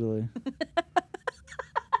clueless, actually.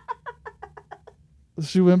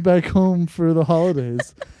 She went back home for the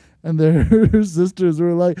holidays, and her sisters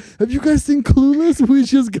were like, "Have you guys seen Clueless? We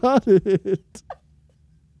just got it."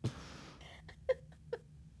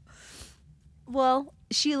 Well,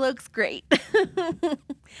 she looks great.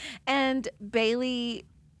 And Bailey,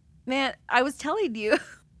 man, I was telling you,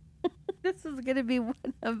 this is going to be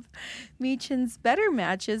one of Michin's better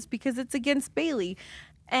matches because it's against Bailey.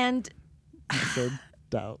 And I said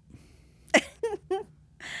doubt.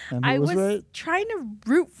 And I was right. trying to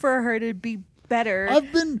root for her to be better.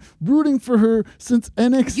 I've been rooting for her since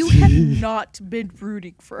NXT. You have not been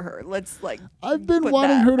rooting for her. I've been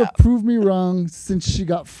wanting her to prove me wrong since she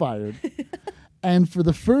got fired. And for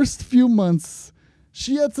the first few months,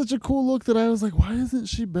 she had such a cool look that I was like, why isn't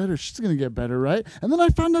she better? She's going to get better, right? And then I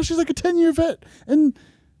found out she's like a 10-year vet. And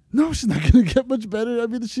no, she's not going to get much better. I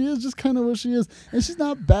mean, she is just kind of what she is. And she's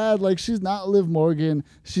not bad. Like, she's not Liv Morgan.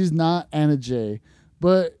 She's not Anna Jay.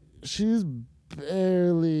 But she's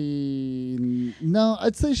barely... No,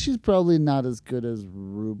 I'd say she's probably not as good as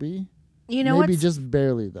Ruby. You know, maybe just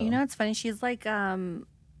barely, though. You know, it's funny. She's like the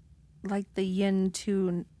yin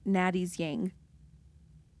to Natty's yang.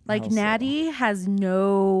 Like, Natty has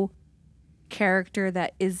no character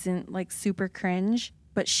that isn't, like, super cringe,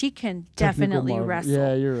 but she can definitely wrestle.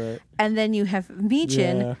 Yeah, you're right. And then you have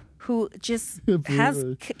Michin, who just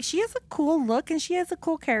she has a cool look and she has a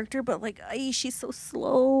cool character, but, like, she's so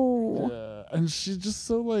slow. Yeah, and she's just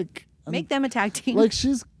so, like... Make them a tag team. Like,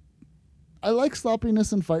 I like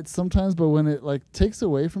sloppiness in fights sometimes, but when it like takes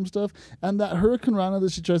away from stuff, and that Hurricane Rana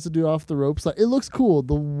that she tries to do off the ropes, like, it looks cool.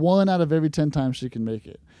 The 1 out of every 10 times she can make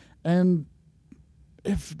it. And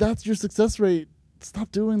if that's your success rate,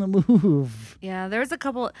 stop doing the move. Yeah, there's a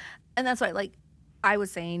couple, and that's why, like, I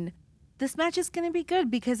was saying, this match is going to be good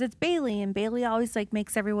because it's Bailey, and Bailey always, like,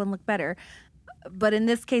 makes everyone look better. But in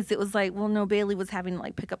this case, it was like, well, no, Bailey was having to,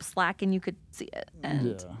 like, pick up slack, and you could see it,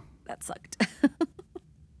 and that sucked.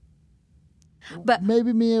 But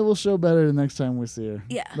maybe Mia will show better the next time we see her.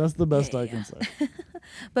 Yeah. That's the best I can say.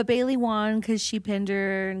 But Bailey won because she pinned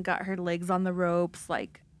her and got her legs on the ropes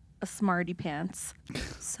like a smarty pants.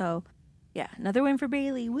 So, yeah, another win for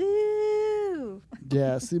Bailey. Woo!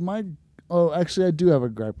 Yeah, see, actually, I do have a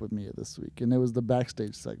gripe with Mia this week, and it was the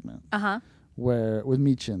backstage segment. With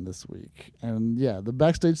Michin this week. And, yeah, the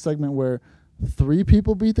backstage segment where 3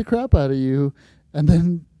 people beat the crap out of you, and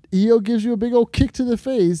then Io gives you a big old kick to the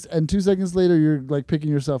face, and 2 seconds later, you're like picking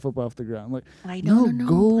yourself up off the ground. Like, no,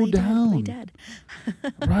 go play down. Play dead.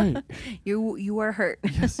 Right. You are hurt.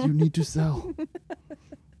 Yes, you need to sell.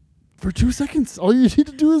 For 2 seconds. All you need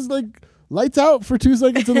to do is like lights out for 2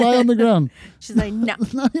 seconds and lie on the ground. She's like, no.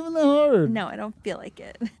 It's not even that hard. No, I don't feel like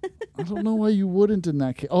it. I don't know why you wouldn't in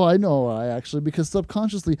that case. Oh, I know why, actually, because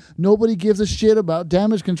subconsciously, nobody gives a shit about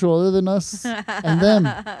damage control other than us and them.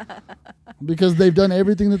 Because they've done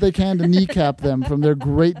everything that they can to kneecap them from their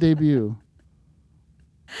great debut.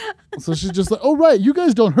 So she's just like, oh, right, you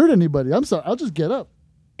guys don't hurt anybody. I'm sorry, I'll just get up.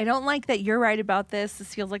 I don't like that you're right about this.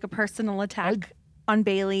 This feels like a personal attack on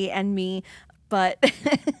Bailey and me, but...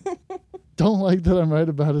 Don't like that I'm right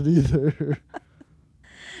about it either.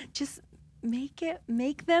 Just make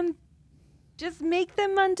them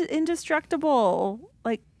indestructible.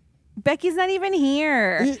 Like, Becky's not even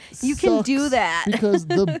here. You can do that. Because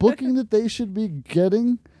the booking that they should be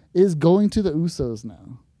getting is going to the Usos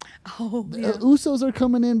now. Oh, yeah. The Usos are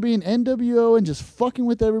coming in being NWO and just fucking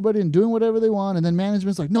with everybody and doing whatever they want. And then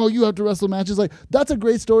management's like, no, you have to wrestle matches. Like, that's a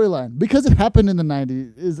great storyline because it happened in the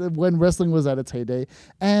 90s is when wrestling was at its heyday.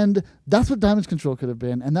 And that's what Damage Control could have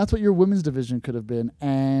been. And that's what your women's division could have been.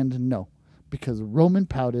 And no, because Roman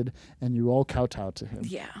pouted and you all kowtowed to him.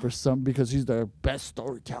 Yeah. Because he's the best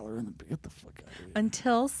storyteller in the... Get the fuck out of here.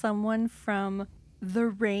 Until someone from the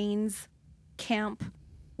Reigns camp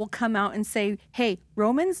will come out and say, hey,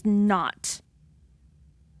 Roman's not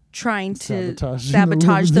trying to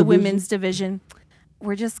sabotage the women's division.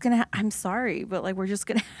 We're just going to, I'm sorry, but like, we're just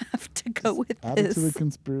going to have to go with add this. It to the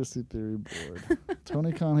conspiracy theory board.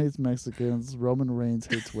 Tony Khan hates Mexicans. Roman Reigns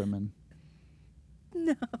hates women.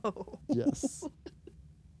 No. Yes.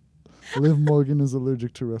 Liv Morgan is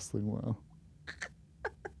allergic to wrestling well.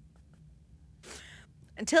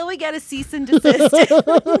 Until we get a cease and desist.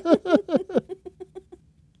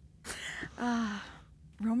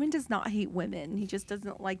 Roman does not hate women. He just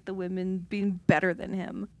doesn't like the women being better than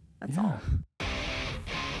him. That's all.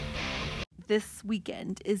 This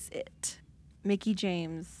weekend is it. Mickie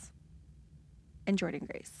James and Jordynne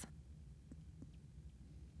Grace.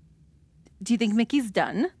 Do you think Mickey's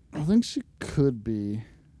done? I think she could be.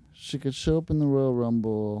 She could show up in the Royal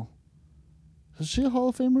Rumble. Is she a Hall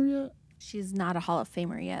of Famer yet? She's not a Hall of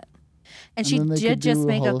Famer yet. And she did just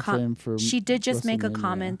make a WrestleMania.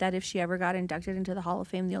 comment that if she ever got inducted into the Hall of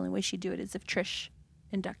Fame, the only way she'd do it is if Trish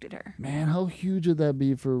inducted her. Man, how huge would that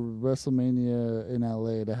be for WrestleMania in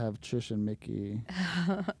LA to have Trish and Mickey?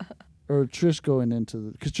 Or Trish going into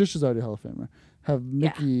the... Because Trish is already a Hall of Famer. Have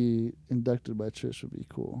Mickey inducted by Trish would be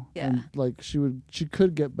cool. Yeah. And like she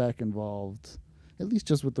could get back involved, at least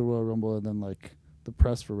just with the Royal Rumble and then like the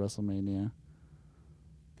press for WrestleMania.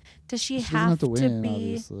 Does she doesn't have to win,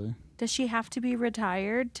 obviously. Does she have to be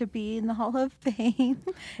retired to be in the Hall of Fame?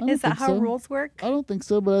 Is that how rules work? I don't think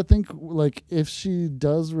so, but I think like if she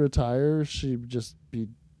does retire, she'd just be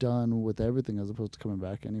done with everything as opposed to coming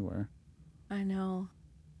back anywhere. I know.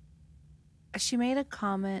 She made a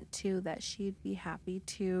comment too that she'd be happy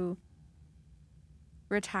to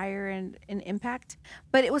retire in Impact,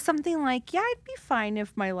 but it was something like, yeah, I'd be fine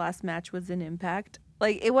if my last match was in Impact.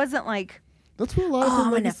 Like it wasn't like, that's where a lot of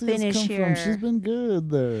her legacy has come here. from. She's been good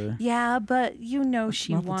there. Yeah, but you know that's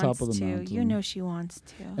she not wants the top of the to. mountain. You know she wants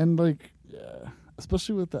to. And like, yeah,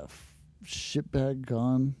 especially with that shitbag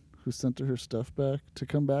gone who sent her stuff back to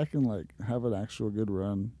come back and like have an actual good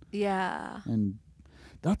run. Yeah. And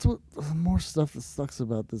that's what the more stuff that sucks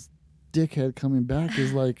about this dickhead coming back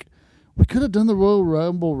is like, we could have done the Royal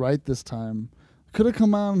Rumble right this time. Could have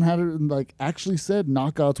come out and had it and like actually said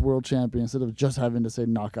Knockouts World Champion instead of just having to say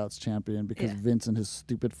Knockouts Champion because Vince and his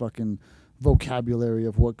stupid fucking vocabulary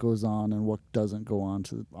of what goes on and what doesn't go on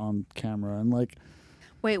on camera and like.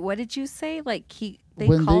 Wait, what did you say? Like they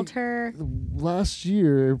called her last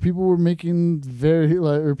year. People were making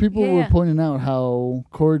were pointing out how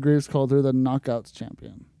Corey Graves called her the Knockouts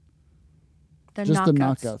Champion. The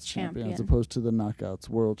Knockouts champion as opposed to the Knockouts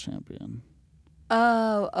World Champion.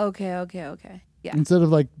 Oh, okay. Yeah. Instead of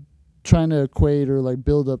like trying to equate or like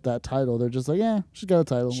build up that title, they're just like, yeah, she's got a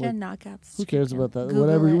title. She like, Knockouts. Who cares about that?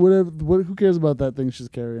 Google Who cares about that thing she's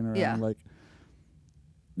carrying around? Yeah. Like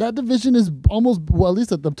that division is almost, well, at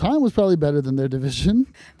least at the time was probably better than their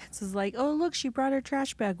division. This is like, oh look, she brought her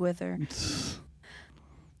trash bag with her.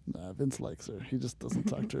 Nah, Vince likes her. He just doesn't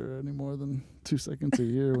talk to her any more than 2 seconds a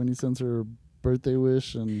year when he sends her a birthday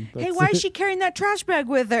wish and that's hey, why is she carrying that trash bag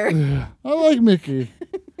with her? I like Mickey.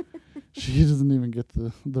 She doesn't even get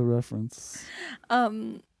the reference.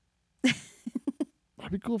 That'd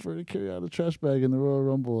be cool for her to carry out a trash bag in the Royal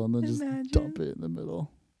Rumble and then just dump it in the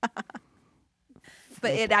middle.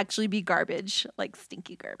 But it'd actually be garbage, like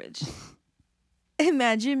stinky garbage.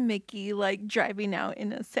 Imagine Mickey like driving out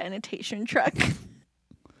in a sanitation truck.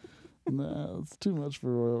 Nah, it's too much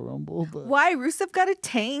for Royal Rumble. But why? Rusev got a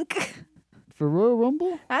tank. For Royal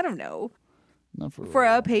Rumble? I don't know. Not for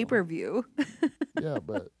a pay-per-view. Yeah,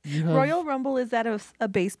 but you have Royal Rumble is at a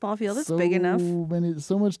baseball field. It's big enough.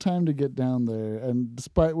 So much time to get down there, and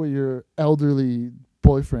despite what your elderly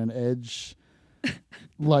boyfriend Edge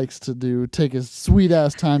likes to do, take his sweet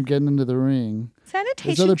ass time getting into the ring.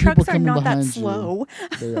 Sanitation trucks are not that slow.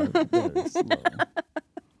 They are very slow.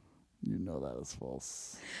 You know that is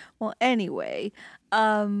false. Well, anyway,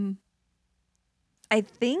 I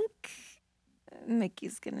think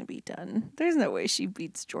Mickey's gonna be done. There's no way she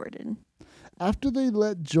beats Jordynne. After they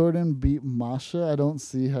let Jordynne beat Masha, I don't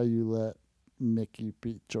see how you let Mickey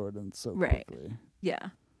beat Jordynne so quickly. Yeah.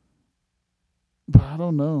 But I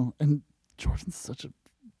don't know. And Jordynne's such a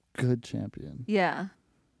good champion. Yeah.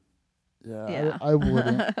 Yeah. I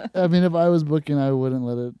wouldn't. I mean, if I was booking, I wouldn't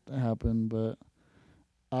let it happen. But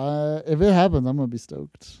if it happens, I'm gonna be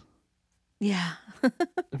stoked. Yeah.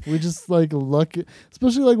 If we just like lucky,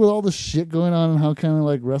 especially like with all the shit going on and how kind of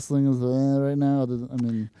like wrestling is right now. I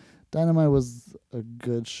mean, Dynamite was a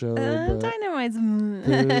good show, but Dynamite's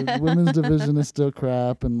the women's division is still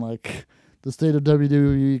crap, and like the state of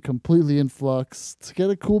WWE completely in flux. To get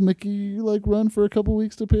a cool Mickey like run for a couple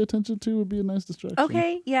weeks to pay attention to would be a nice distraction.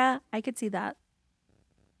 Okay, yeah, I could see that.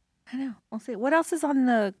 I know. We'll see. What else is on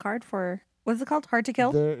the card for? What's it called? Hard to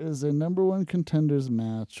Kill? There is a number one contenders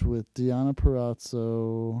match with Deonna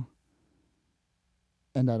Purrazzo,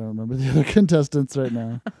 and I don't remember the other contestants right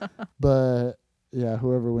now. But yeah,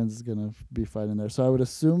 whoever wins is gonna be fighting there. So I would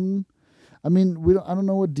assume. I mean, I don't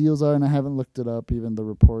know what deals are, and I haven't looked it up. Even the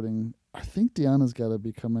reporting. I think Deonna's got to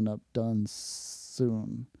be coming up done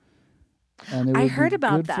soon. And it would I heard be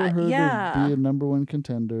about good that. for her Yeah. to be a number one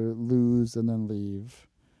contender, lose, and then leave.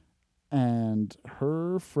 And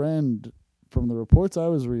her friend, from the reports I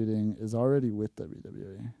was reading, is already with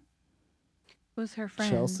WWE. Who's her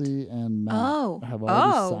friend? Chelsea and Matt have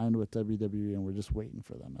already signed with WWE, and we're just waiting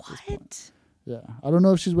for them at this point. Yeah. I don't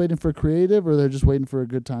know if she's waiting for creative or they're just waiting for a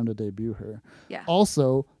good time to debut her. Yeah.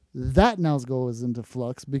 Also, that now's goes into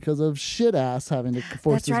flux because of shit ass having to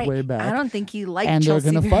force his way back. I don't think he liked and Chelsea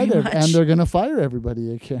they're gonna very fight much. and they're gonna fire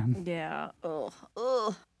everybody again. Yeah. Ugh.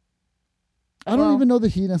 I don't even know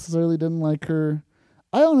that he necessarily didn't like her.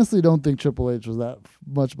 I honestly don't think Triple H was that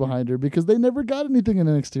much behind her because they never got anything in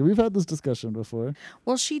NXT. We've had this discussion before.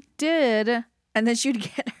 Well, she did, and then she'd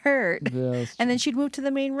get hurt. Yeah, and then she'd move to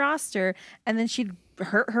the main roster, and then she'd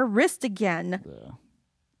hurt her wrist again. Yeah.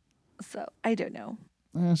 So, I don't know.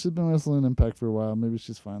 Yeah, she's been wrestling Impact for a while. Maybe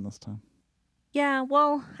she's fine this time. Yeah,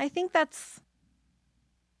 well, I think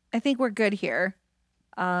we're good here.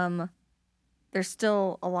 There's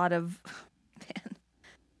still a lot of... Man.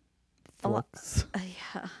 Flux.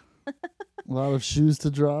 Yeah. A lot of shoes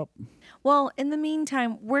to drop. Well, in the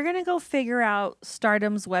meantime, we're going to go figure out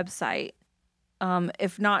Stardom's website.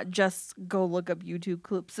 If not, just go look up YouTube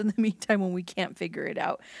clips in the meantime when we can't figure it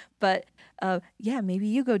out. But yeah, maybe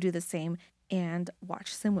you go do the same and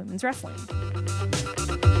watch some women's wrestling.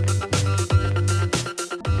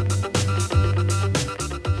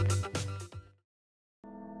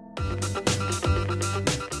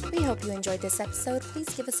 We hope you enjoyed this episode. Please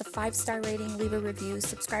give us a 5-star rating, leave a review,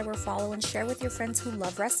 subscribe or follow, and share with your friends who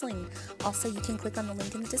love wrestling. Also, you can click on the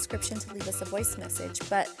link in the description to leave us a voice message,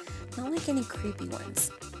 but not like any creepy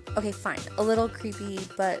ones. Okay, fine, a little creepy,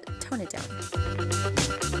 but tone it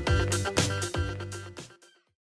down.